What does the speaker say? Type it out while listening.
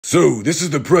So, this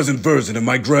is the present version of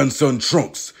my grandson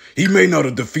Trunks. He may not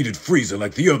have defeated Frieza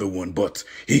like the other one, but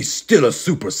he's still a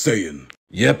Super Saiyan.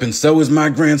 Yep, and so is my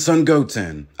grandson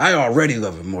Goten. I already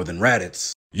love him more than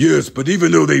Raditz. Yes, but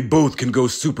even though they both can go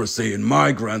Super Saiyan,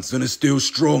 my grandson is still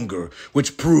stronger,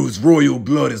 which proves royal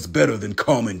blood is better than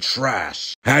common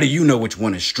trash. How do you know which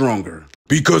one is stronger?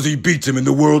 Because he beat him in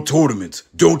the World Tournament.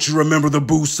 Don't you remember the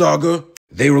Buu Saga?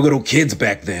 They were little kids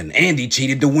back then, and he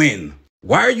cheated to win.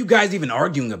 Why are you guys even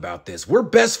arguing about this? We're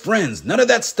best friends. None of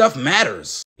that stuff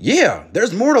matters. Yeah,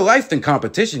 there's more to life than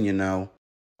competition, you know.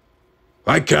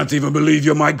 I can't even believe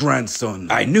you're my grandson.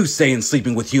 I knew Saiyan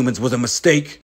sleeping with humans was a mistake.